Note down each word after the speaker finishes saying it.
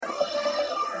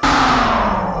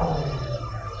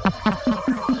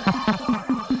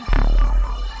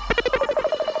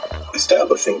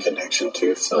us in connection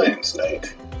to Science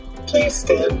Night. Please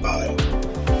stand by.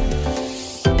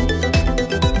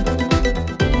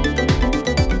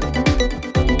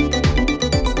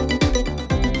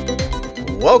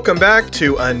 Welcome back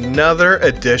to another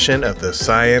edition of the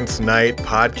Science Night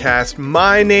podcast.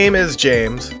 My name is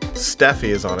James. Steffi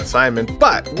is on assignment,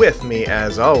 but with me,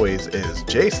 as always, is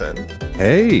Jason.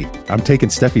 Hey, I'm taking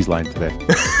Steffi's line today.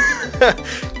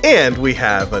 And we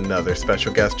have another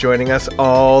special guest joining us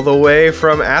all the way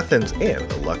from Athens and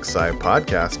the LuxSci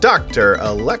podcast, Dr.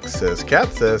 Alexis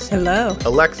Katsis. Hello.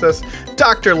 Alexis,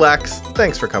 Dr. Lex,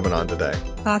 thanks for coming on today.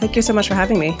 Thank you so much for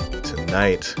having me.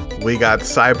 Tonight, we got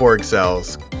cyborg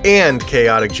cells and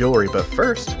chaotic jewelry, but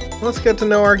first, let's get to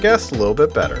know our guest a little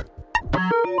bit better.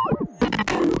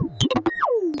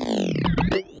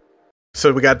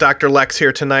 So we got Dr. Lex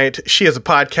here tonight. She is a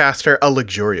podcaster, a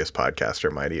luxurious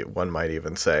podcaster, one might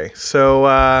even say.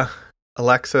 So,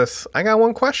 Alexis, I got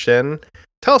one question.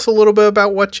 Tell us a little bit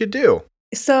about what you do.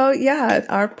 So, yeah,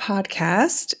 our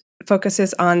podcast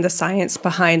focuses on the science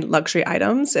behind luxury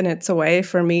items, and it's a way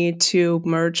for me to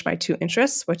merge my two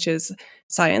interests, which is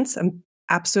science. I'm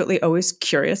absolutely always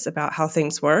curious about how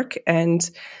things work, and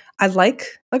I like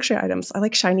luxury items. I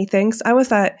like shiny things. I was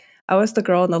the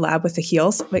girl in the lab with the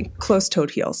heels, like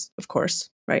closed-toed heels, of course,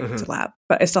 right? Mm-hmm. It's a lab,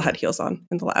 but I still had heels on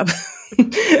in the lab.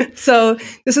 So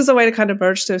this is a way to kind of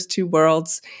merge those two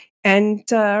worlds, and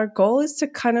our goal is to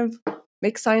kind of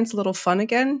make science a little fun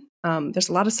again. There's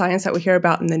a lot of science that we hear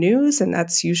about in the news, and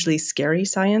that's usually scary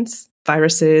science,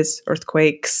 viruses,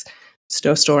 earthquakes,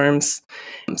 snowstorms.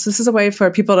 So this is a way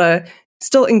for people to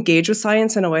still engage with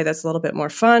science in a way that's a little bit more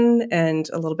fun and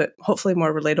a little bit, hopefully,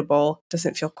 more relatable.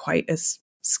 Doesn't feel quite as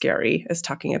scary as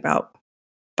talking about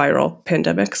viral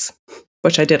pandemics,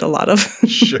 which I did a lot of.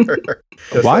 Sure.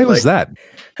 Why was that?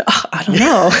 I don't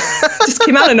know. Just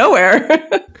came out of nowhere.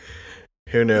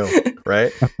 Who knew,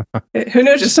 right? Who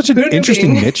knew? Just such an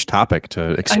interesting niche topic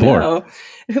to explore. I know.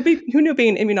 Who knew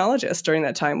being an immunologist during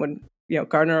that time would,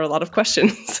 garner a lot of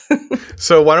questions.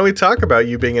 So why don't we talk about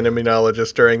you being an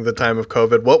immunologist during the time of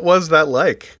COVID? What was that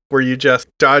like? Were you just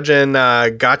dodging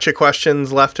gotcha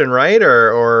questions left and right,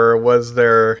 or was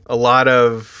there a lot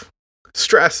of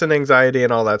stress and anxiety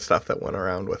and all that stuff that went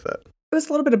around with it? It was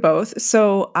a little bit of both.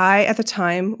 So I, at the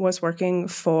time, was working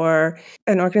for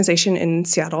an organization in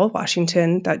Seattle,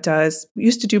 Washington, that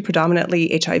used to do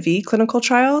predominantly HIV clinical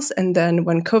trials. And then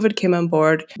when COVID came on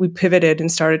board, we pivoted and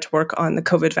started to work on the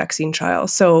COVID vaccine trial.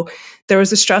 So there was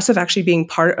the stress of actually being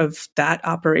part of that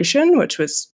operation, which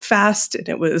was fast and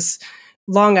it was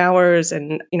long hours.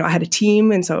 And, I had a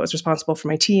team. And so I was responsible for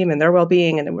my team and their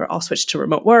well-being. And then we were all switched to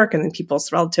remote work. And then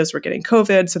people's relatives were getting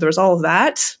COVID. So there was all of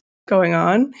that going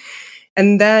on.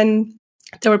 And then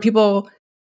there were people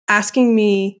asking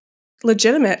me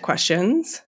legitimate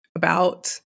questions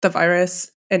about the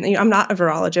virus. And I'm not a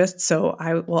virologist, so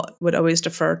I would always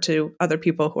defer to other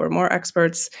people who are more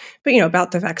experts. But,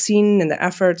 about the vaccine and the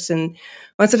efforts. And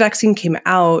once the vaccine came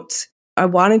out, I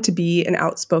wanted to be an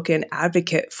outspoken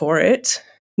advocate for it,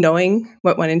 knowing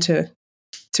what went into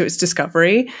its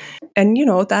discovery. And,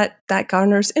 that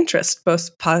garners interest,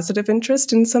 both positive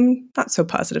interest and some not so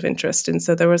positive interest. And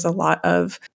so there was a lot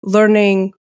of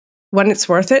learning when it's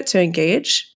worth it to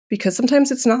engage, because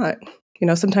sometimes it's not.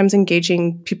 Sometimes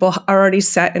engaging, people are already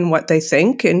set in what they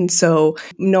think. And so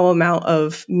no amount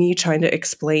of me trying to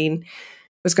explain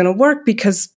was going to work,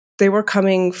 because they were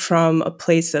coming from a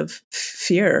place of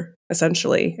fear,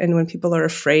 essentially. And when people are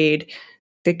afraid,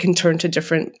 they can turn to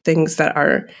different things that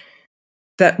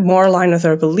more align with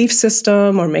their belief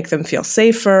system or make them feel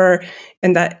safer.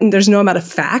 And there's no amount of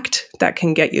fact that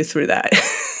can get you through that.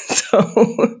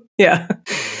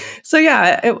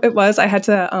 It was. I had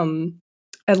to,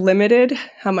 I limited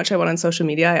how much I went on social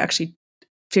media. I actually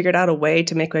figured out a way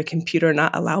to make my computer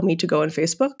not allow me to go on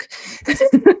Facebook.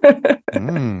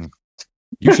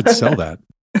 You should sell that.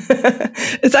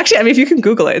 It's actually, if you can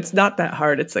Google it, it's not that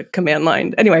hard. It's a command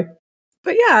line. Anyway,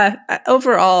 but yeah,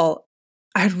 overall,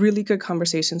 I had really good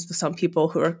conversations with some people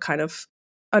who are kind of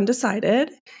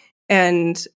undecided.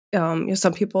 And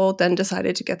some people then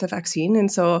decided to get the vaccine.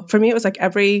 And so for me, it was like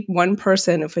every one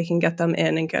person, if we can get them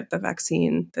in and get the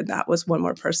vaccine, then that was one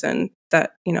more person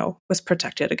that, was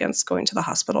protected against going to the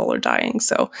hospital or dying.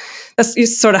 So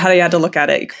that's sort of how you had to look at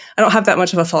it. I don't have that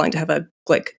much of a following to have a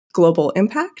global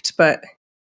impact, but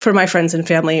for my friends and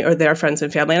family or their friends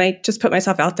and family, and I just put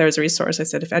myself out there as a resource. I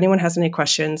said, if anyone has any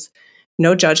questions,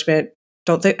 no judgment.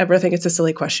 Don't ever think it's a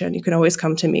silly question. You can always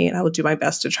come to me and I will do my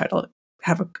best to try to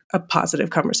have a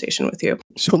positive conversation with you.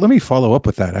 So let me follow up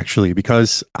with that, actually,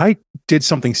 because I did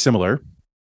something similar.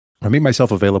 I made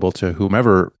myself available to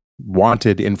whomever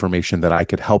wanted information that I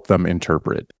could help them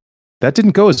interpret. That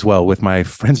didn't go as well with my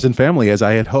friends and family as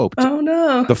I had hoped. Oh,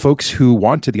 no. The folks who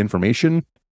wanted the information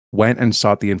went and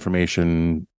sought the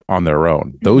information on their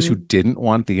own. Those who didn't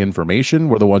want the information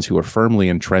were the ones who were firmly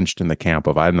entrenched in the camp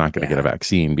of, I'm not going to get a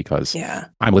vaccine because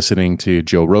I'm listening to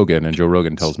Joe Rogan, and Joe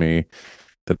Rogan tells me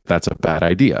that that's a bad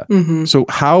idea. So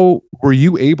how were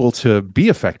you able to be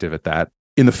effective at that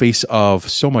in the face of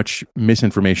so much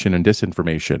misinformation and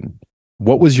disinformation?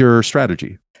 What was your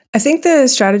strategy? I think the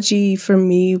strategy for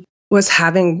me was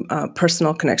having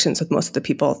personal connections with most of the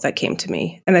people that came to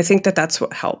me. And I think that that's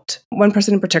what helped. One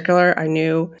person in particular I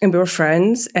knew, and we were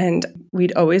friends, and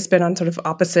we'd always been on sort of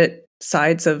opposite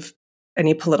sides of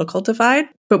any political divide,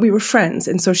 but we were friends.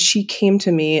 And so she came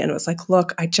to me and was like,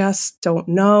 look, I just don't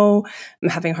know. I'm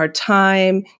having a hard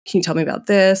time. Can you tell me about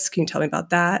this? Can you tell me about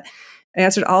that? I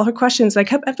answered all her questions. And I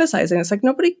kept emphasizing, it's like,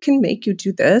 nobody can make you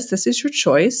do this. This is your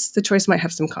choice. The choice might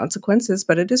have some consequences,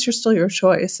 but it is still your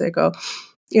choice. I go,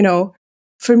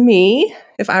 for me,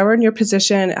 if I were in your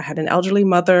position, I had an elderly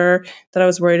mother that I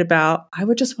was worried about, I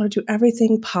would just want to do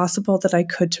everything possible that I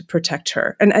could to protect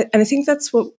her. And I think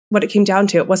that's what it came down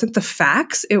to. It wasn't the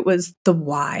facts, it was the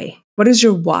why. What is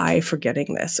your why for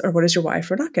getting this? Or what is your why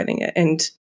for not getting it? And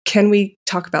can we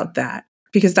talk about that?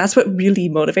 Because that's what really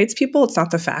motivates people. It's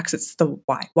not the facts, it's the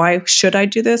why. Why should I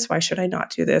do this? Why should I not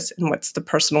do this? And what's the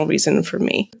personal reason for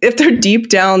me? If they're deep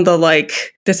down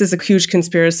this is a huge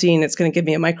conspiracy and it's going to give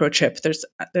me a microchip,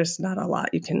 there's not a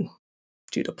lot you can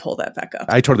do to pull that back up.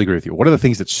 I totally agree with you. One of the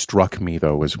things that struck me,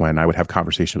 though, was when I would have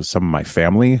conversations with some of my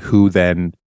family who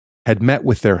then had met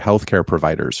with their healthcare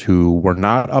providers who were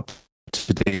not up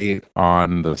to date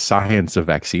on the science of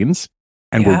vaccines.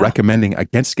 And were recommending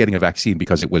against getting a vaccine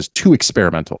because it was too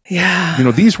experimental.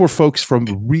 Yeah. These were folks from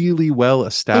really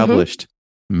well-established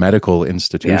medical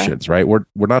institutions, right? We're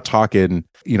not talking,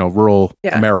 rural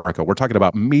America. We're talking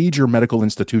about major medical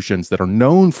institutions that are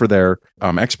known for their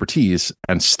expertise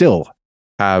and still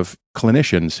have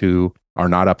clinicians who are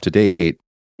not up to date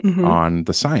on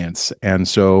the science. And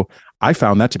so I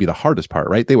found that to be the hardest part,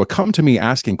 right? They would come to me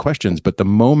asking questions, but the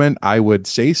moment I would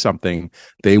say something,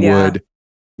 they would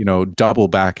double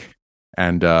back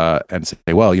and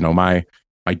say, well, my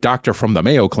doctor from the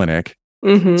Mayo Clinic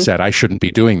said I shouldn't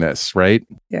be doing this, right?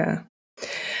 Yeah.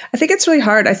 I think it's really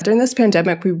hard. During this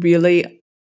pandemic,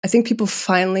 I think people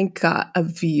finally got a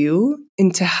view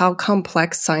into how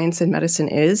complex science and medicine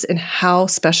is and how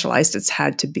specialized it's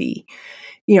had to be.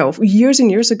 Years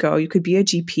and years ago, you could be a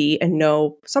GP and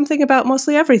know something about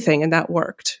mostly everything, and that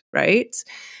worked, right?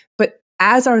 But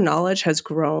as our knowledge has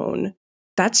grown,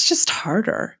 that's just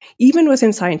harder, even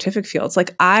within scientific fields.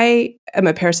 Like, I am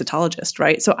a parasitologist,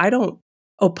 right? So I don't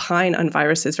opine on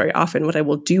viruses very often. What I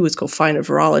will do is go find a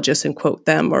virologist and quote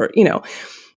them, or,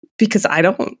 because I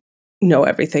don't know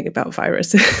everything about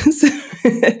viruses,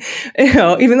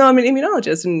 even though I'm an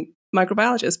immunologist and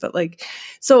microbiologist. But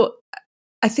so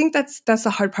I think that's the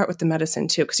hard part with the medicine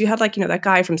too, because you had that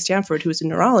guy from Stanford who was a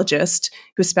neurologist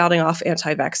who was spouting off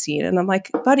anti-vaccine, and I'm like,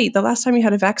 buddy, the last time you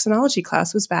had a vaccinology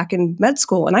class was back in med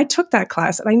school, and I took that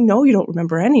class, and I know you don't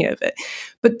remember any of it,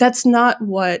 but that's not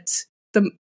what the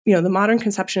modern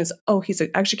conception is. Oh, he's an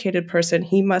educated person,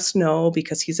 he must know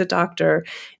because he's a doctor.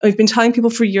 And we've been telling people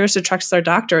for years to trust their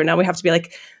doctor, and now we have to be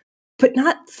like, but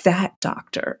not that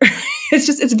doctor.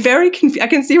 It's very I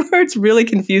can see where it's really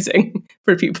confusing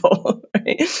for people.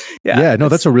 Right? Yeah, no,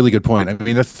 that's a really good point. I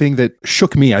mean, the thing that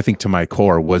shook me, I think, to my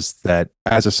core was that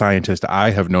as a scientist,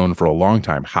 I have known for a long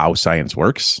time how science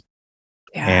works.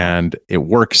 Yeah. And it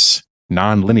works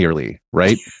non-linearly,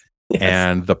 right? Yes.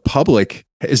 And the public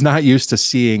is not used to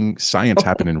seeing science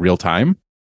happen in real time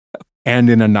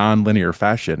and in a non-linear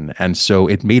fashion. And so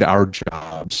it made our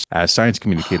jobs as science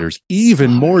communicators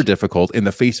even more difficult in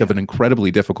the face of an incredibly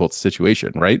difficult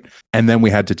situation, right? And then we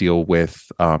had to deal with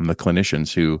the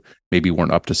clinicians who maybe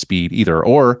weren't up to speed either.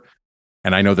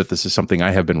 And I know that this is something I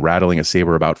have been rattling a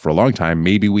saber about for a long time,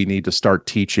 maybe we need to start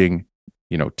teaching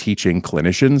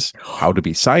clinicians how to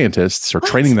be scientists, or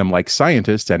training them like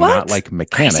scientists and not like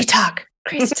mechanics. Crazy talk.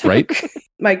 Right?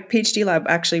 My PhD lab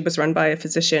actually was run by a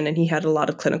physician, and he had a lot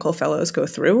of clinical fellows go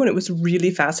through, and it was really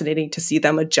fascinating to see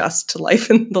them adjust to life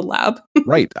in the lab.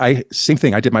 Right. Same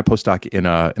thing. I did my postdoc in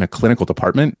a clinical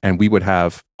department, and we would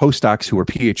have postdocs who were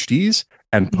PhDs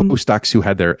and postdocs who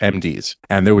had their MDs.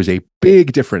 And there was a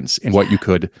big difference in what you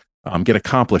could get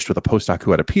accomplished with a postdoc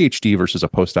who had a PhD versus a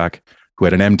postdoc who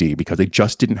had an MD, because they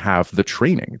just didn't have the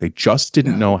training. They just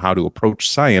didn't know how to approach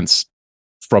science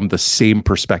from the same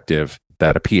perspective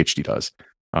that a PhD does.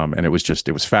 And it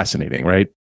was fascinating, right?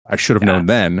 I should have known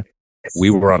then we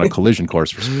were on a collision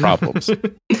course for some problems.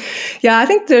 Yeah, I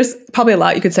think there's probably a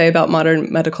lot you could say about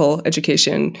modern medical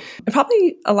education, and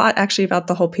probably a lot actually about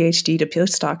the whole PhD to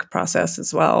postdoc process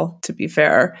as well, to be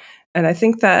fair. And I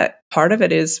think that part of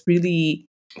it is really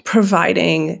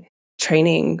providing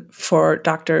training for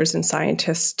doctors and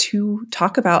scientists to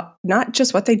talk about not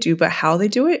just what they do, but how they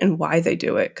do it and why they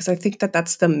do it. Because I think that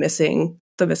that's the missing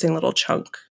little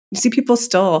chunk. You see people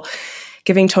still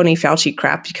giving Tony Fauci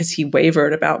crap because he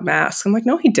wavered about masks. I'm like,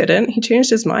 no, he didn't. He changed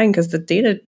his mind because the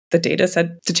data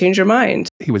said to change your mind.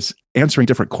 He was answering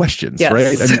different questions, Yes.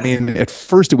 right? I mean, at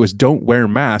first it was don't wear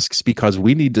masks because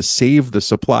we need to save the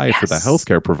supply for the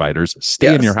healthcare providers.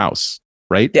 Stay in your house,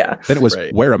 right? Yeah. Then it was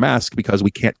wear a mask because we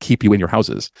can't keep you in your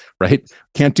houses, right?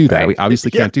 Can't do that. Right. We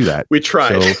obviously can't do that. We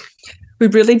tried. So, We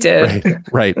really did.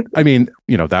 right. I mean,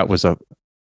 that was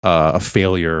a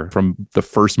failure from the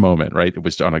first moment, right? It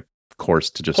was on a course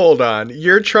to just hold on.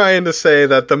 You're trying to say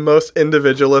that the most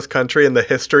individualist country in the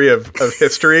history of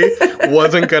history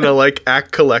wasn't going to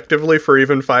act collectively for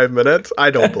even 5 minutes? I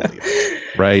don't believe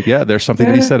it. Right. Yeah. There's something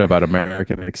to be said about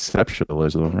American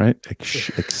exceptionalism, right?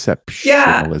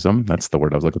 Exceptionalism. That's the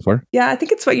word I was looking for. Yeah, I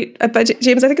think it's what you, but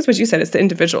James, I think it's what you said. It's the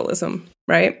individualism,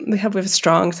 right? We have a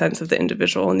strong sense of the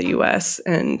individual in the U.S.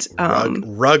 and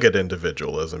rugged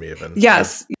individualism, even.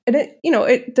 Yes, and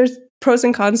there's pros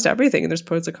and cons to everything, and there's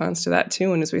pros and cons to that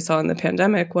too. And as we saw in the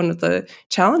pandemic, one of the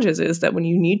challenges is that when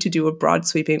you need to do a broad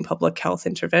sweeping public health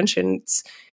intervention,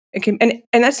 and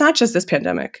that's not just this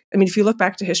pandemic. I mean, if you look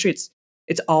back to history,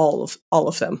 it's all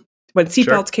of them. When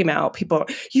seatbelts came out, people,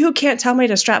 you can't tell me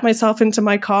to strap myself into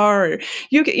my car, or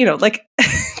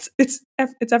it's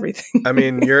everything. I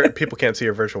mean, people can't see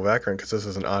your virtual background because this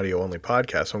is an audio only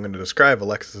podcast. So I'm going to describe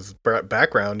Alexis's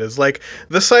background as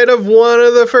the site of one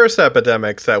of the first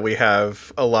epidemics that we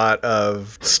have a lot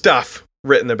of stuff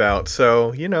written about.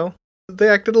 So, they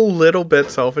acted a little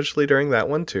bit selfishly during that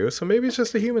one too. So maybe it's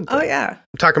just a human thing. Oh yeah.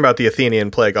 I'm talking about the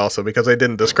Athenian plague also because I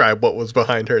didn't describe what was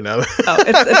behind her now.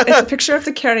 It's a picture of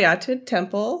the Caryatid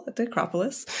temple at the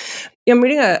Acropolis. I'm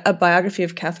reading a biography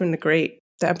of Catherine the Great,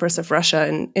 the Empress of Russia,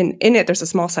 and in it there's a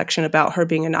small section about her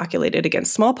being inoculated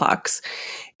against smallpox.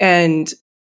 And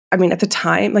I mean, at the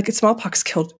time, smallpox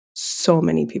killed so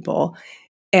many people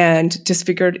and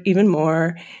disfigured even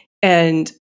more.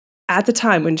 And at the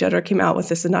time when Jenner came out with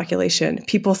this inoculation,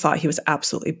 people thought he was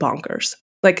absolutely bonkers.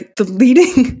 The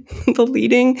leading,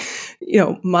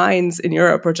 minds in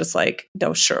Europe were just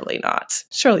no, surely not.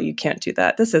 Surely you can't do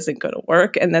that. This isn't going to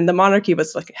work. And then the monarchy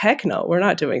was like, heck no, we're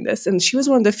not doing this. And she was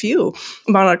one of the few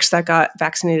monarchs that got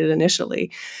vaccinated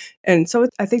initially. And so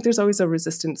I think there's always a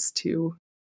resistance to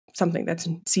something that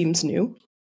seems new.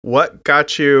 What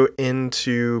got you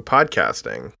into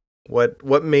podcasting?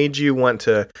 What made you want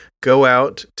to go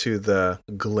out to the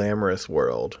glamorous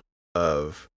world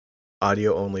of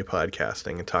audio-only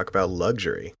podcasting and talk about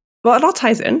luxury? Well, it all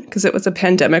ties in because it was a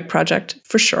pandemic project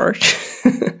for sure.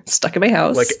 Stuck in my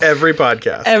house. Like every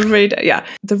podcast. Every day, yeah.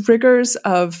 The rigors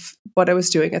of what I was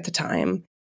doing at the time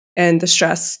and the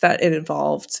stress that it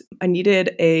involved, I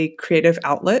needed a creative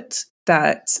outlet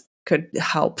that could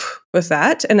help with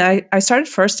that. And I started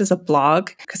first as a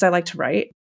blog because I like to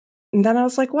write. And then I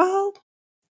was like, well,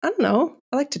 I don't know.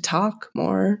 I like to talk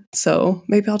more. So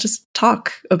maybe I'll just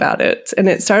talk about it. And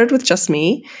it started with just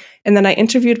me. And then I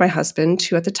interviewed my husband,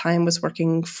 who at the time was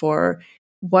working for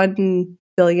one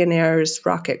billionaire's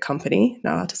rocket company.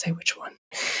 Not allowed to say which one.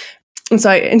 And so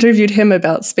I interviewed him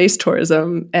about space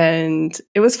tourism, and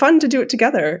it was fun to do it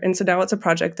together. And so now it's a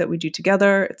project that we do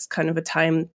together. It's kind of a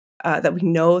time that we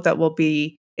know that we'll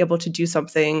be able to do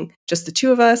something, just the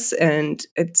two of us. And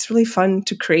it's really fun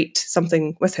to create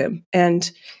something with him. And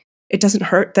it doesn't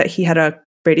hurt that he had a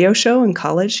radio show in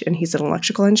college and he's an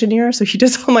electrical engineer. So he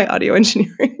does all my audio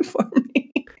engineering for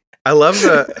me. I love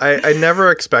I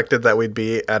never expected that we'd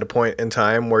be at a point in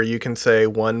time where you can say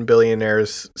one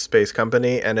billionaire's space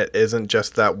company and it isn't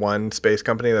just that one space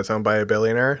company that's owned by a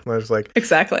billionaire. There's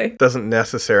exactly. Doesn't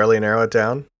necessarily narrow it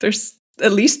down. There's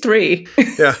at least 3.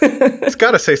 Yeah. It's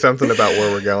got to say something about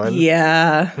where we're going.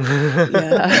 Yeah.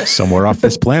 Somewhere off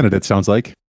this planet, it sounds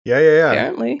like. Yeah.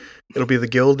 Apparently. It'll be the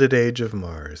Gilded Age of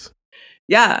Mars.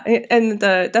 Yeah. And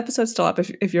the episode's still up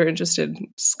if you're interested.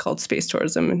 It's called Space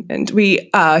Tourism. And he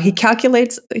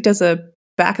does a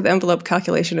back of the envelope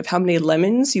calculation of how many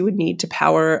lemons you would need to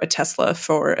power a Tesla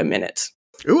for a minute.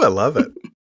 Ooh, I love it.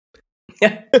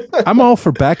 Yeah. I'm all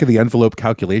for back of the envelope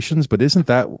calculations, but isn't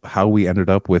that how we ended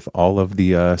up with all of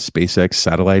the SpaceX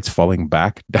satellites falling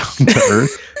back down to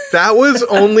Earth? That was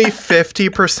only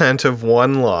 50% of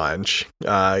one launch.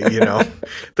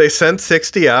 They sent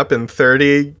 60 up and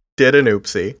 30 did an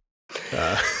oopsie.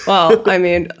 Well, I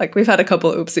mean, like we've had a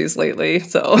couple oopsies lately,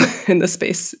 so in the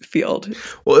space field.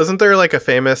 Well, isn't there like a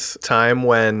famous time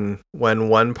when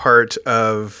one part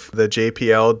of the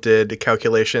JPL did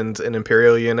calculations in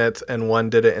imperial units and one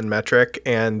did it in metric,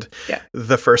 and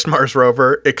the first Mars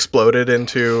rover exploded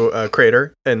into a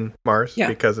crater in Mars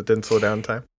because it didn't slow down in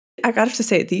time? I gotta have to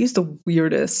say, they use the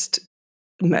weirdest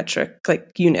metric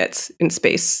like units in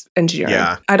space engineering.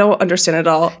 Yeah. I don't understand it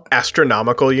all.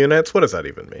 Astronomical units? What does that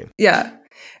even mean? Yeah.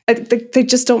 They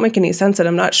just don't make any sense, and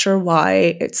I'm not sure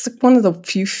why. It's like one of the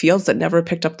few fields that never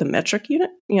picked up the metric unit,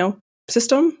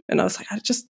 system. And I was like,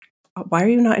 why are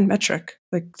you not in metric?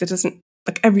 Like, it doesn't,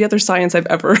 like every other science I've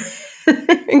ever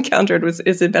encountered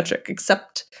is in metric,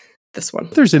 except this one.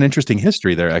 There's an interesting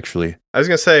history there, actually. I was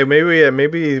gonna say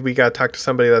maybe we got to talk to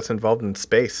somebody that's involved in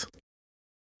space.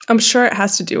 I'm sure it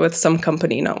has to do with some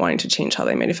company not wanting to change how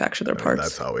they manufacture their parts.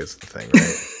 That's always the thing,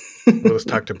 right? We'll just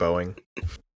talk to Boeing.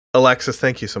 Alexis,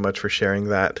 thank you so much for sharing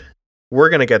that. We're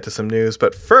going to get to some news,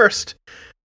 but first,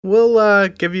 we'll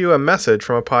give you a message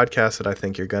from a podcast that I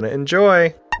think you're going to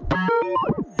enjoy.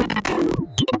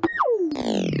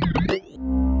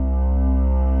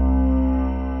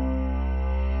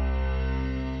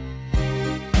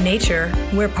 Nature,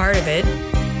 we're part of it.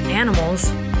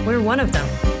 Animals, we're one of them.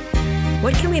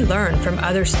 What can we learn from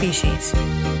other species?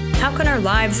 How can our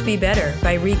lives be better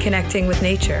by reconnecting with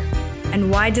nature? And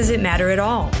why does it matter at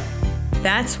all?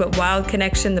 That's what Wild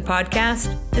Connection, the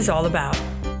podcast, is all about.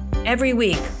 Every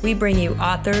week, we bring you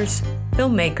authors,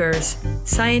 filmmakers,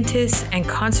 scientists, and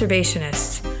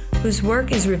conservationists whose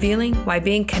work is revealing why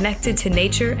being connected to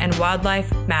nature and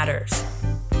wildlife matters.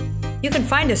 You can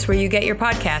find us where you get your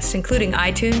podcasts, including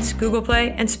iTunes, Google Play,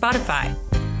 and Spotify.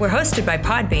 We're hosted by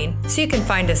Podbean, so you can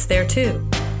find us there too.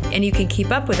 And you can keep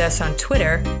up with us on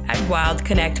Twitter at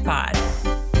WildConnectPod.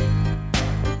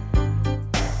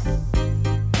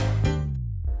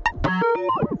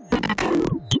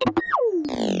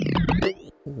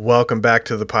 Welcome back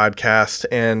to the podcast,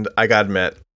 and I gotta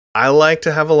admit, I like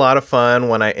to have a lot of fun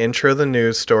when I intro the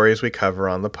news stories we cover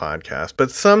on the podcast,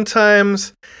 but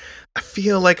sometimes I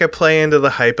feel like I play into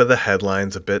the hype of the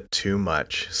headlines a bit too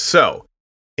much. So,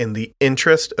 in the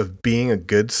interest of being a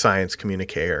good science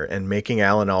communicator and making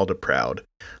Alan Alda proud,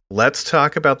 let's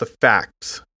talk about the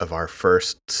facts of our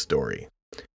first story.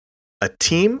 A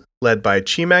team led by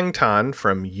Chimeng Tan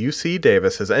from UC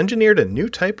Davis has engineered a new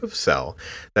type of cell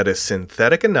that is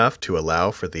synthetic enough to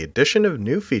allow for the addition of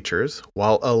new features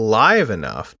while alive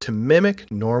enough to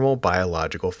mimic normal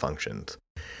biological functions.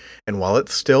 And while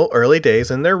it's still early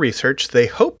days in their research, they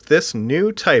hope this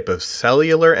new type of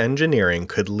cellular engineering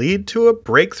could lead to a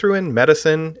breakthrough in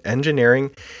medicine,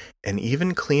 engineering, and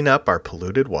even clean up our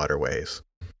polluted waterways.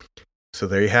 So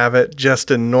there you have it,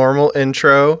 just a normal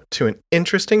intro to an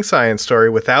interesting science story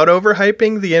without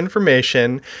overhyping the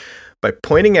information, by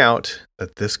pointing out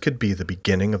that this could be the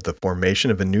beginning of the formation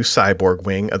of a new cyborg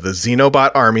wing of the Xenobot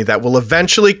army that will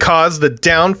eventually cause the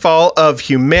downfall of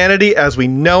humanity as we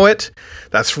know it.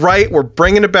 That's right, we're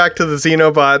bringing it back to the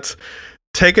Xenobots.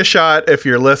 Take a shot if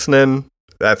you're listening.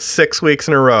 That's 6 weeks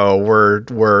in a row.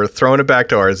 We're throwing it back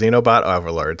to our Xenobot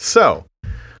overlords. So,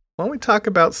 why don't we talk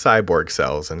about cyborg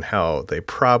cells and how they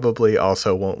probably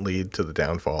also won't lead to the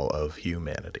downfall of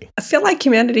humanity? I feel like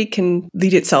humanity can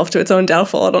lead itself to its own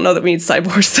downfall. I don't know that we need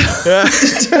cyborg cells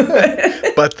to do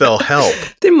it. But they'll help.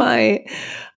 They might.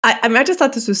 I mean, I just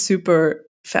thought this was super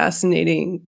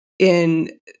fascinating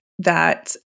in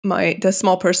that the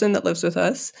small person that lives with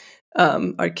us,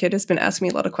 our kid has been asking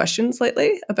me a lot of questions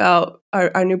lately about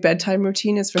our new bedtime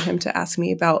routine is for him to ask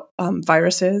me about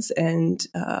viruses and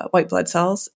white blood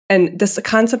cells. And the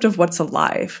concept of what's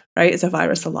alive, right? Is a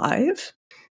virus alive?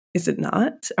 Is it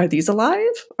not? Are these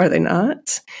alive? Are they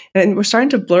not? And we're starting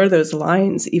to blur those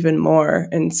lines even more.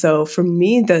 And so for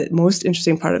me, the most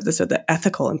interesting part of this are the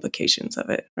ethical implications of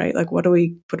it, right? Like what do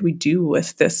we do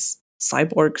with this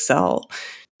cyborg cell?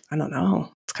 I don't know.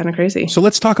 It's kind of crazy. So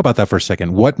let's talk about that for a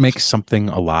second. What makes something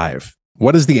alive?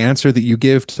 What is the answer that you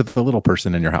give to the little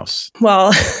person in your house? Well,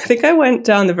 I think I went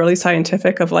down the really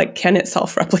scientific of like, can it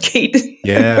self-replicate?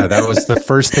 Yeah, that was the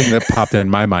first thing that popped in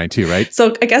my mind too, right?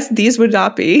 So I guess these would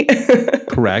not be.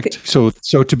 Correct. So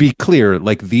to be clear,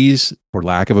 like these, for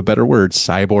lack of a better word,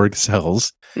 cyborg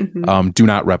cells do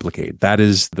not replicate. That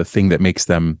is the thing that makes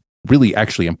them really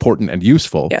actually important and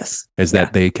useful. Yes. Is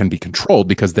that they can be controlled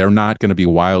because they're not going to be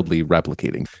wildly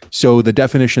replicating. So the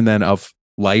definition then of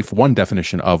life, one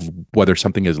definition of whether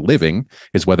something is living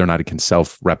is whether or not it can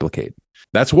self-replicate.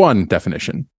 That's one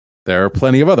definition. There are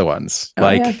plenty of other ones.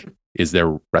 Is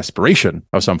there respiration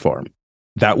of some form?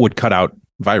 That would cut out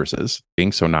viruses,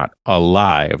 being so not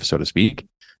alive, so to speak.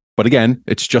 But again,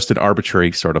 it's just an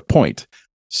arbitrary sort of point.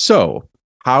 So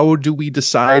how do we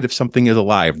decide if something is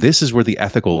alive? This is where the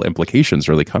ethical implications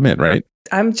really come in, right?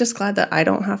 I'm just glad that I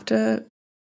don't have to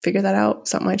figure that out.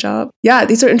 It's not my job. Yeah,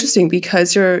 these are interesting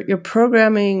because you're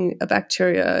programming a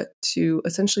bacteria to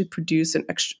essentially produce an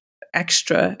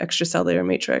extracellular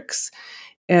matrix.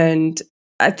 And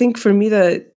I think for me,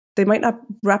 they might not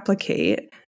replicate,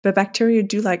 but bacteria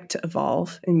do like to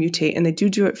evolve and mutate, and they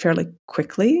do it fairly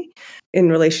quickly in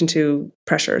relation to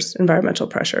pressures, environmental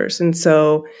pressures. And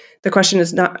so the question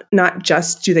is not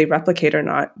just do they replicate or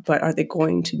not, but are they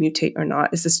going to mutate or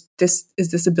not? Is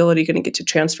this ability going to get to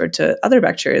transfer to other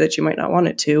bacteria that you might not want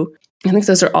it to? I think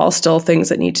those are all still things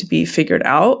that need to be figured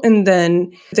out. And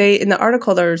then in the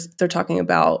article, they're talking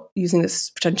about using this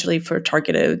potentially for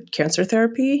targeted cancer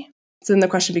therapy. So then the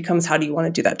question becomes, how do you want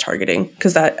to do that targeting?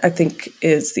 Because that, I think,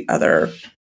 is the other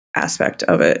aspect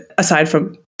of it, aside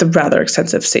from the rather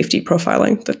extensive safety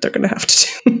profiling that they're going to have to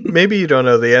do. Maybe you don't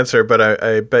know the answer, but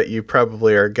I bet you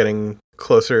probably are getting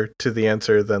closer to the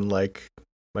answer than like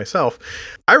myself.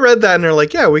 I read that and they're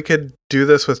like, yeah, we could do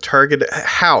this with targeted.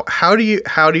 How do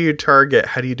you target?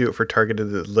 How do you do it for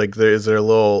targeted? Like, is there a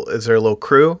little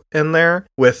crew in there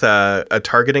with a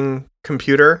targeting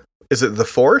computer? Is it the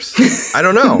Force? I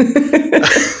don't know.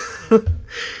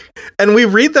 And we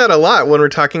read that a lot when we're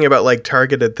talking about like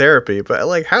targeted therapy, but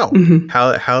like how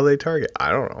they target,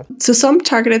 I don't know. So some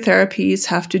targeted therapies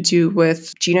have to do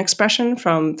with gene expression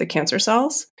from the cancer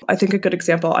cells. I think a good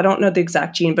example, I don't know the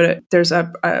exact gene, but there's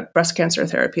a breast cancer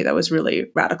therapy that was really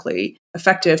radically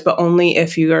effective, but only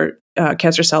if your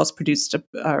cancer cells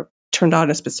turned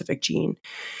on a specific gene.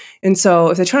 And so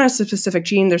if they turn on a specific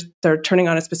gene, they're turning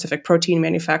on a specific protein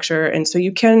manufacturer. And so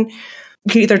you can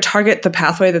either target the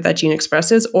pathway that gene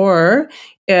expresses, or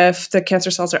if the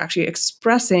cancer cells are actually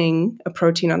expressing a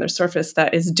protein on their surface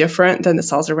that is different than the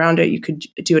cells around it, you could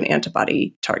do an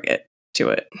antibody target to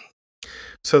it.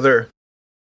 So they're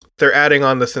adding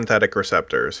on the synthetic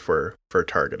receptors for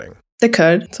targeting. They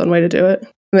could. It's one way to do it.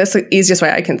 I mean, that's the easiest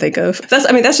way I can think of.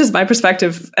 That's just my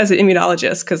perspective as an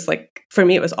immunologist, because like for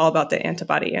me, it was all about the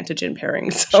antibody-antigen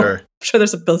pairing. So sure. I'm sure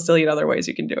there's a bazillion other ways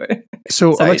you can do it.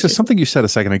 So Alexis, something you said a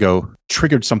second ago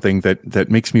triggered something that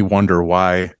makes me wonder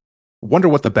what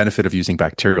the benefit of using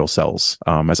bacterial cells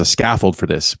as a scaffold for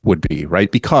this would be,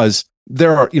 right? Because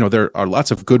there are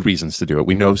lots of good reasons to do it.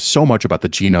 We know so much about the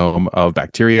genome of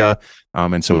bacteria,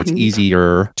 and so it's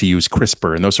easier to use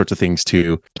CRISPR and those sorts of things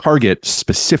to target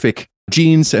specific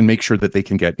genes and make sure that they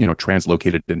can get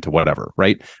translocated into whatever,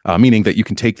 right? Meaning that you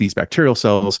can take these bacterial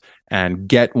cells and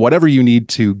get whatever you need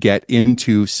to get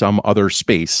into some other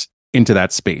space, into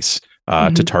that space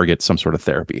to target some sort of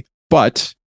therapy.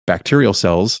 But bacteria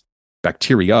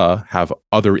have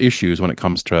other issues when it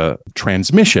comes to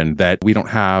transmission that we don't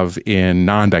have in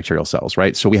non-bacterial cells,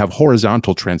 right? So we have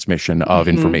horizontal transmission of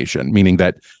information, meaning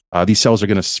that these cells are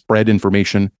going to spread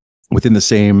information within the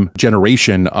same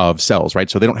generation of cells, right?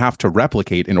 So they don't have to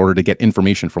replicate in order to get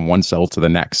information from one cell to the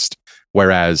next.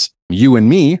 Whereas you and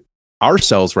me, our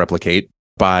cells replicate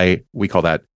by, we call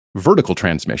that vertical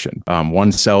transmission.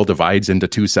 One cell divides into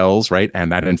two cells, right?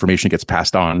 And that information gets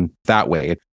passed on that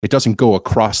way. It doesn't go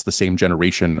across the same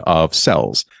generation of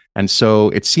cells. And so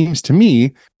it seems to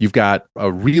me you've got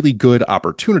a really good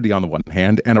opportunity on the one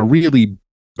hand and a really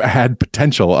bad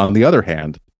potential on the other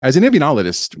hand. As an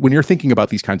immunologist, when you're thinking about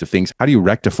these kinds of things, how do you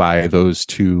rectify those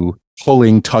two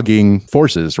tugging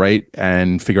forces, right?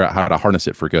 And figure out how to harness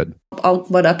it for good? I'll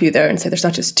one up you there and say there's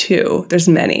not just two, there's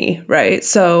many, right?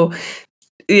 So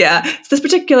yeah, this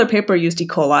particular paper used E.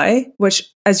 coli,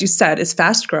 which, as you said, is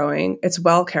fast growing, it's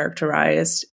well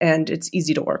characterized, and it's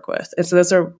easy to work with. And so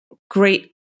those are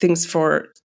great things for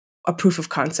a proof of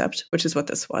concept, which is what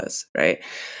this was, right?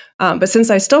 But since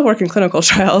I still work in clinical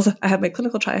trials, I have my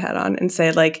clinical trial hat on and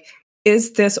say, like,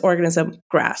 is this organism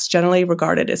GRAS, generally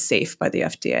regarded as safe by the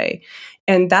FDA?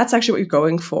 And that's actually what you're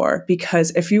going for, because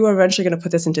if you are eventually going to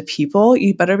put this into people,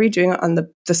 you better be doing it on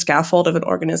the scaffold of an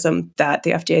organism that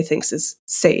the FDA thinks is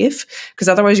safe, because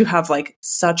otherwise you have like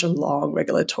such a long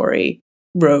regulatory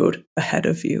road ahead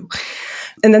of you.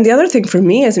 And then the other thing for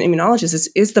me as an immunologist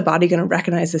is the body going to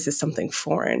recognize this as something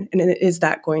foreign? And is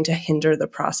that going to hinder the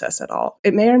process at all?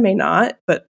 It may or may not,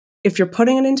 but if you're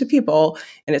putting it into people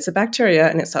and it's a bacteria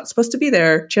and it's not supposed to be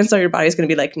there, chances are your body's going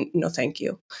to be like, no, thank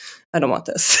you. I don't want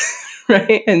this.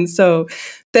 Right. And so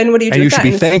then what do you do? And you should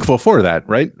be thankful for that,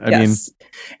 right? I mean,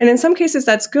 and in some cases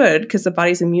that's good, because the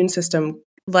body's immune system,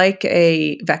 like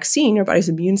a vaccine, your body's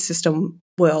immune system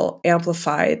will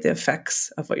amplify the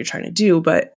effects of what you're trying to do.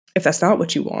 But if that's not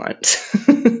what you want,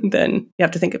 then you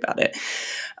have to think about it.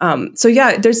 So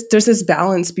yeah, there's this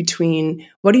balance between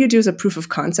what do you do as a proof of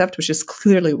concept, which this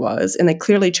clearly was, and they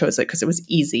clearly chose it because it was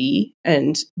easy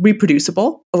and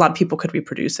reproducible. A lot of people could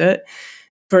reproduce it.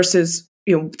 Versus,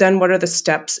 then what are the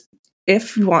steps?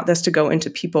 If you want this to go into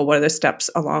people, what are the steps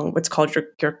along what's called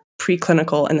your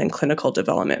preclinical and then clinical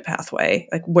development pathway?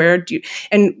 Like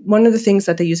and one of the things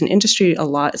that they use in industry a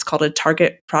lot is called a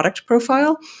target product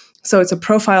profile. So it's a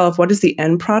profile of what is the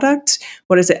end product,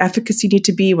 what does the efficacy need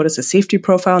to be, what does the safety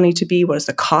profile need to be, what does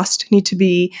the cost need to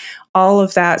be, all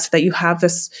of that, so that you have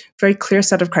this very clear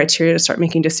set of criteria to start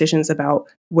making decisions about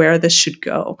where this should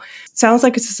go. It sounds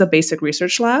like it's just a basic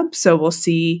research lab, so we'll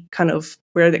see kind of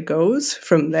where that goes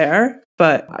from there.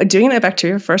 But doing it at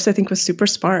bacteria first, I think, was super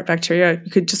smart. Bacteria,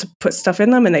 you could just put stuff in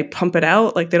them and they pump it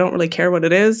out. Like, they don't really care what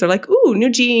it is. They're like, ooh,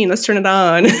 new gene, let's turn it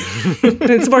on.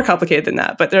 It's more complicated than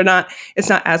that, but it's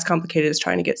not as complicated as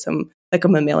trying to get like a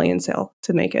mammalian cell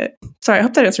to make it. Sorry, I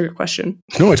hope that answered your question.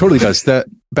 No, it totally does. That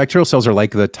bacterial cells are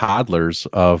like the toddlers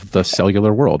of the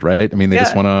cellular world, right? I mean, they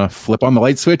just want to flip on the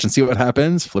light switch and see what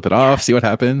happens, flip it off, see what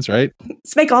happens, right?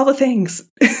 Let's make all the things.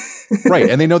 Right.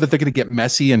 And they know that they're going to get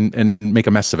messy and make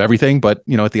a mess of everything. But,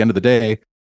 at the end of the day,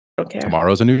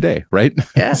 tomorrow's a new day, right?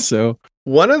 Yeah. So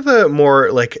one of the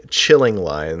more like chilling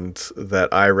lines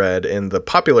that I read in the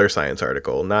Popular Science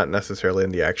article, not necessarily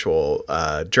in the actual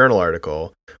journal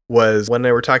article, was when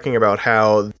they were talking about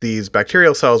how these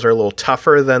bacterial cells are a little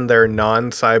tougher than their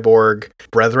non-cyborg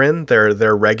brethren,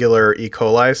 their regular E.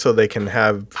 coli, so they can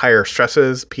have higher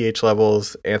stresses, pH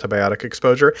levels, antibiotic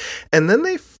exposure. And then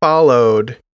they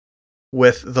followed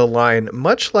with the line,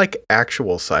 much like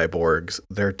actual cyborgs,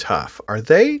 they're tough. Are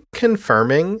they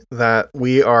confirming that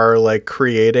we are like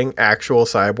creating actual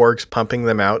cyborgs, pumping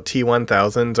them out?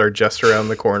 T1000s are just around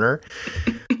the corner.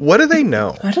 What do they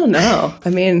know? I don't know.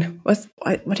 I mean,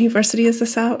 what university is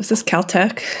this at? Is this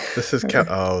Caltech? This is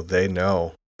they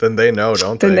know. Then they know,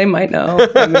 don't they? Then they might know.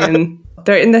 I mean,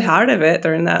 they're in the heart of it.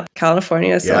 They're in that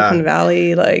California, Silicon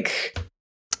Valley, like...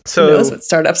 So who knows what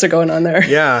startups are going on there?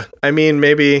 Yeah. I mean,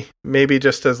 maybe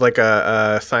just as like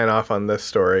a sign off on this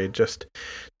story, just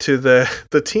to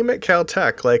the team at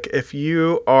Caltech, like if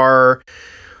you are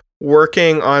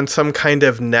working on some kind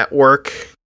of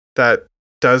network that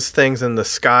does things in the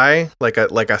sky, like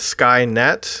a sky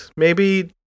net,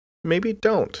 maybe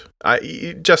don't.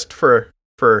 Just for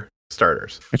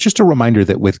starters. It's just a reminder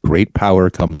that with great power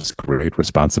comes great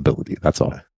responsibility. That's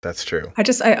all. That's true.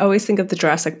 I always think of the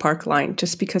Jurassic Park line,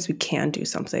 just because we can do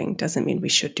something doesn't mean we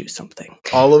should do something.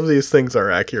 All of these things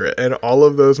are accurate, and all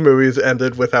of those movies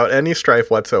ended without any strife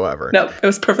whatsoever. No, it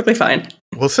was perfectly fine.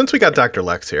 Well, since we got Dr.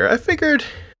 Lex here, I figured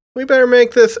we better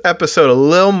make this episode a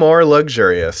little more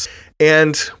luxurious.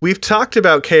 And we've talked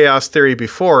about chaos theory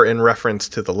before in reference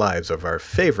to the lives of our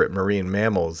favorite marine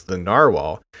mammals, the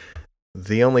narwhal.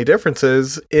 The only difference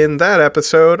is, in that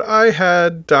episode, I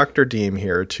had Dr. Deem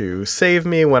here to save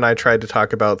me when I tried to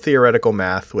talk about theoretical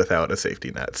math without a safety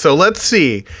net. So let's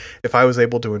see if I was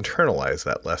able to internalize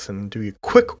that lesson and do a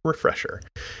quick refresher.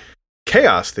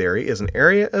 Chaos theory is an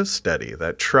area of study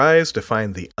that tries to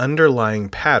find the underlying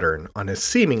pattern on a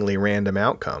seemingly random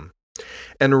outcome.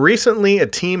 And recently, a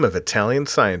team of Italian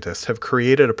scientists have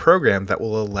created a program that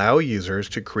will allow users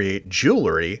to create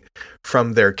jewelry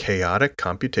from their chaotic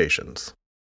computations.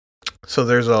 So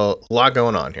there's a lot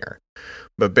going on here.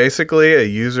 But basically, a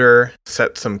user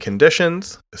sets some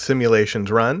conditions,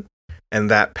 simulations run, and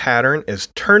that pattern is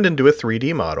turned into a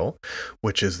 3D model,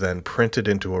 which is then printed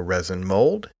into a resin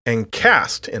mold and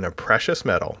cast in a precious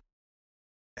metal.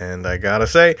 And I gotta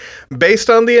say, based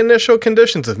on the initial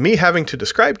conditions of me having to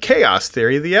describe chaos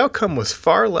theory, the outcome was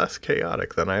far less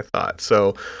chaotic than I thought.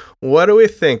 So what do we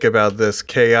think about this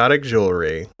chaotic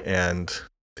jewelry and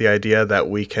the idea that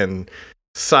we can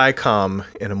SciComm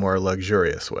in a more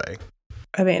luxurious way?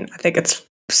 I mean, I think it's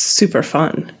super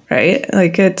fun, right?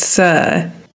 Like, it's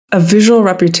a visual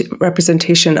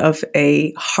representation of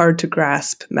a hard to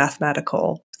grasp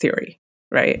mathematical theory,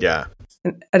 right? Yeah.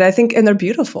 And I think, and they're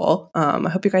beautiful. I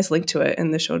hope you guys link to it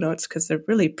in the show notes because they're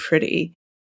really pretty.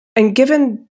 And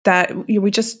given that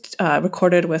we just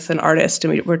recorded with an artist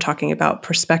and we're talking about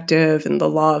perspective and the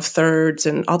law of thirds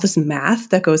and all this math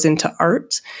that goes into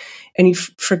art, and you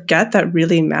forget that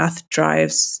really math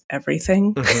drives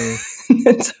everything.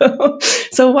 Mm-hmm.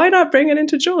 so why not bring it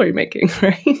into jewelry making,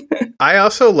 right? I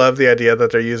also love the idea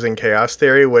that they're using chaos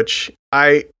theory, which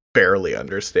I barely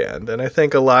understand. And I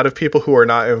think a lot of people who are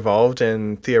not involved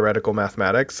in theoretical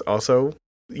mathematics also,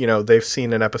 they've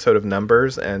seen an episode of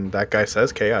Numbers and that guy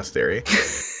says chaos theory.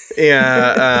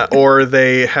 Yeah, or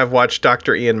they have watched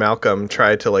Dr. Ian Malcolm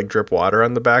try to like drip water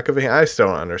on the back of it. I still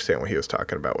don't understand what he was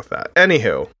talking about with that.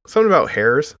 Anywho, something about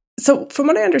hairs. So from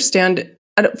what I understand,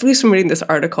 at least from reading this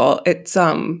article, it's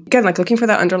again like looking for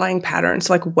that underlying pattern.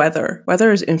 So like weather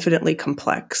is infinitely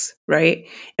complex, right?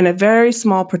 And a very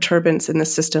small perturbance in the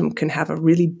system can have a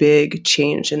really big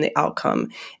change in the outcome.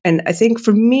 And I think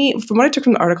for me, from what I took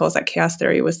from the article, is that chaos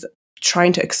theory was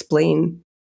trying to explain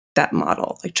that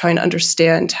model, like trying to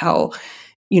understand how,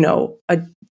 a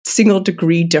single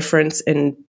degree difference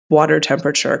in water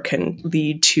temperature can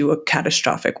lead to a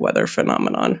catastrophic weather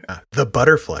phenomenon. The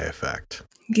butterfly effect.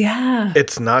 Yeah.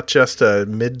 It's not just a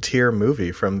mid-tier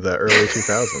movie from the early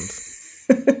 2000s.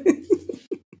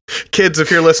 Kids,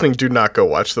 if you're listening, do not go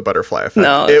watch The Butterfly Effect.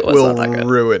 No, it will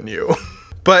ruin you.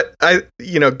 But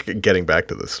getting back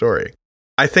to the story,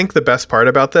 I think the best part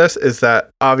about this is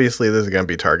that obviously this is going to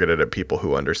be targeted at people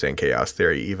who understand chaos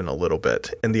theory even a little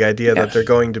bit. And the idea that they're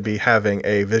going to be having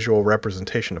a visual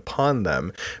representation upon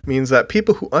them means that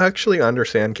people who actually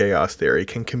understand chaos theory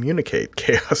can communicate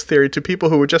chaos theory to people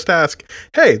who would just ask,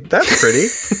 hey, that's pretty.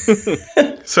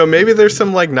 So maybe there's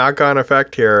some like knock-on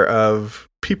effect here of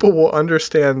people will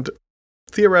understand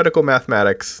theoretical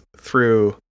mathematics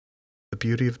through the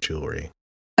beauty of jewelry.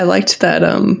 I liked that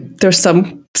there's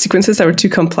some sequences that were too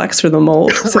complex for the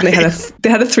mold. So Right. they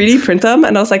had to 3D print them.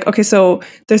 And I was like, okay, so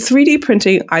they're 3D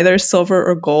printing either silver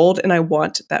or gold, and I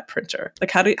want that printer.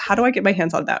 Like, how do I get my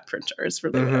hands on that printer is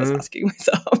really what I was asking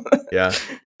myself. Yeah.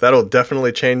 That'll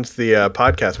definitely change the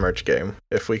podcast merch game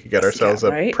if we could get ourselves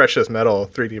a precious metal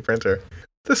 3D printer.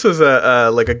 This was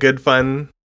a good, fun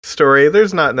story.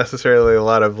 There's not necessarily a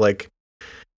lot of like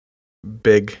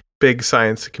big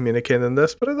science to communicate in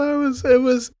this, but I thought it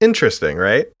was interesting,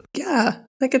 right? Yeah.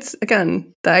 Like it's,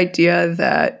 again, the idea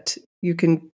that you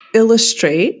can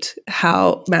illustrate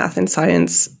how math and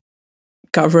science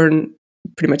govern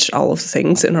pretty much all of the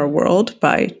things in our world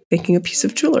by making a piece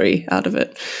of jewelry out of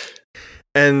it.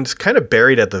 And kind of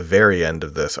buried at the very end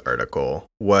of this article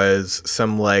was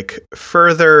some like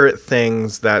further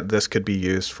things that this could be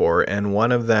used for. And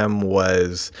one of them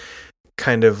was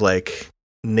kind of like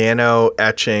nano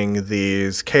etching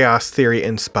these chaos theory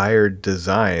inspired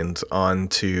designs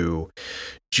onto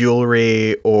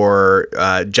jewelry or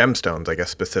gemstones, I guess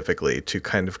specifically, to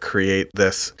kind of create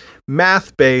this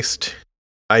math-based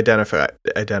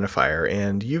identifier.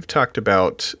 And you've talked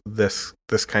about this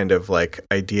kind of like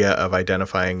idea of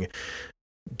identifying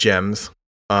gems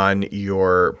on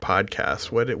your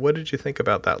podcast. What did you think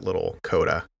about that little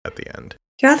coda at the end?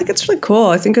 Yeah, I think it's really cool.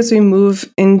 I think as we move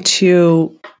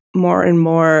into more and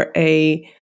more a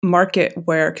market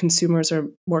where consumers are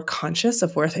more conscious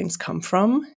of where things come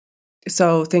from.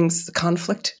 So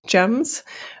conflict gems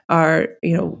are,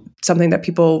 something that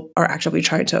people are actively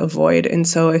trying to avoid. And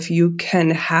so if you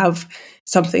can have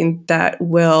something that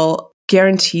will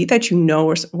guarantee that you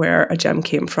know where a gem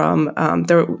came from,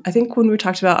 I think when we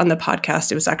talked about on the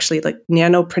podcast, it was actually like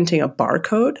nano printing a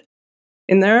barcode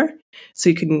in there. So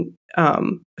you can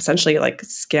essentially like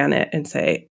scan it and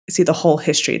see the whole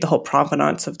history, the whole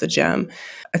provenance of the gem.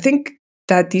 I think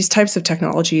that these types of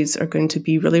technologies are going to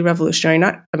be really revolutionary.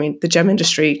 The gem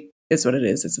industry is what it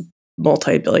is. It's a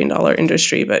multi-billion-dollar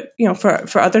industry, but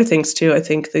for other things too, I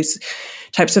think these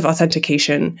types of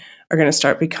authentication are going to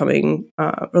start becoming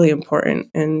really important.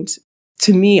 And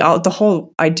to me, the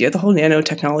whole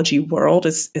nanotechnology world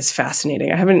is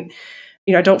fascinating.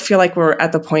 I don't feel like we're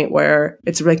at the point where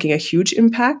it's making a huge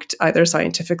impact either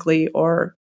scientifically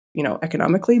or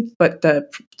economically, but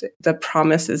the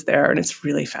promise is there, and it's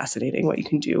really fascinating what you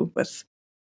can do with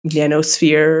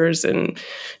nanospheres and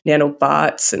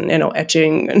nanobots and nano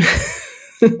etching.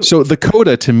 So the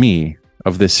coda to me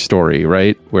of this story,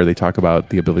 right, where they talk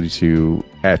about the ability to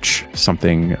etch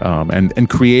something and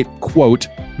create, quote,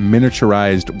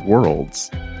 miniaturized worlds,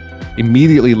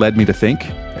 immediately led me to think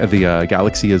the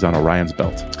galaxy is on Orion's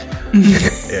belt.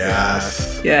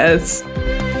 Yes.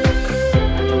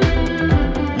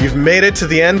 You've made it to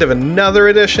the end of another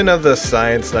edition of the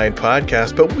Science Night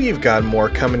podcast, but we've got more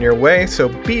coming your way, so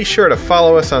be sure to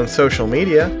follow us on social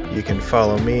media. You can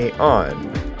follow me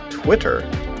on Twitter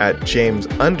at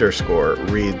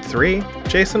James_Reed3.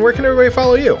 Jason, where can everybody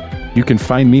follow you? You can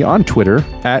find me on Twitter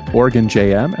at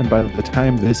OregonJM, and by the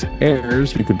time this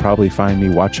airs, you can probably find me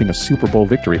watching a Super Bowl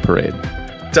victory parade.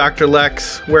 Dr.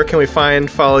 Lex, where can we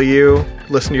follow you,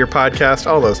 listen to your podcast,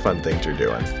 all those fun things you're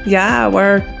doing? Yeah,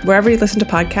 wherever you listen to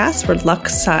podcasts, we're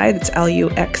LuxSci,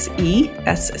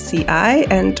 that's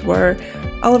LuxESCI, and we're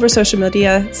all over social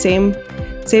media, same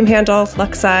handle,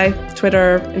 LuxSci,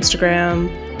 Twitter, Instagram,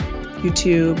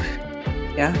 YouTube.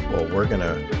 Yeah. Well, we're going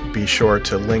to be sure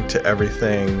to link to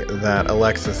everything that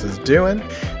Alexis is doing.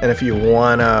 And if you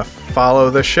want to follow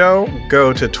the show,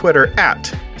 go to Twitter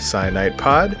at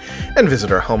 @SciNightPod, and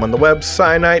visit our home on the web,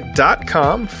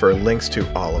 SciNight.com, for links to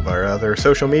all of our other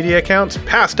social media accounts,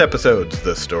 past episodes,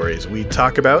 the stories we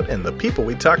talk about, and the people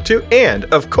we talk to, and,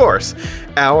 of course,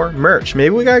 our merch.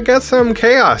 Maybe we gotta get some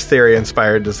Chaos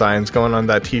Theory-inspired designs going on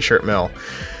that t-shirt mill.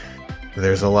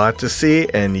 There's a lot to see,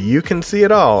 and you can see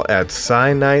it all at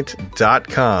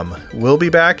SciNight.com. We'll be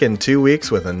back in 2 weeks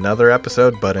with another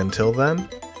episode, but until then,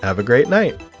 have a great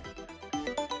night.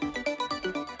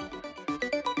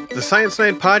 The Science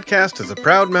Night Podcast is a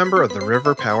proud member of the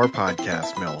River Power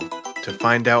Podcast Mill. To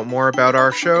find out more about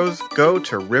our shows, go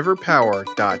to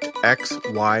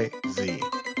riverpower.xyz.